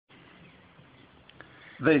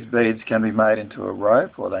These beads can be made into a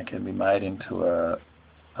rope, or they can be made into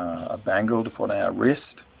a bangle to put on our wrist,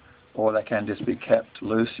 or they can just be kept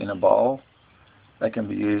loose in a bowl. They can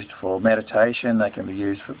be used for meditation, they can be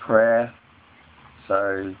used for prayer.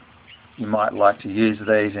 So you might like to use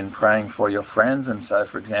these in praying for your friends, and so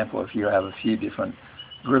for example, if you have a few different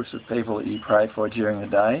groups of people that you pray for during the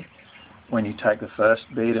day, when you take the first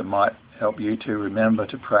bead, it might help you to remember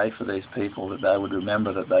to pray for these people, that they would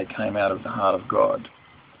remember that they came out of the heart of God.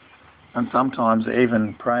 And sometimes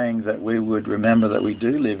even praying that we would remember that we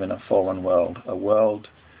do live in a fallen world, a world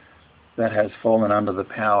that has fallen under the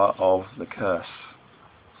power of the curse.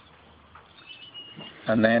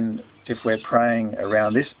 And then if we're praying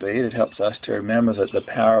around this bead, it helps us to remember that the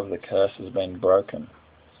power of the curse has been broken.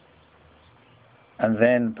 And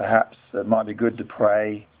then perhaps it might be good to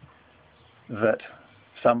pray that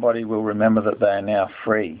somebody will remember that they are now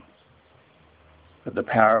free, that the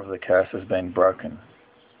power of the curse has been broken.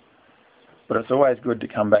 But it's always good to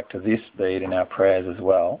come back to this bead in our prayers as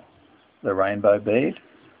well, the rainbow bead,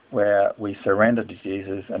 where we surrender to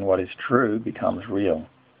Jesus and what is true becomes real.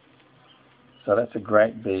 So that's a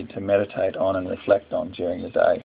great bead to meditate on and reflect on during the day.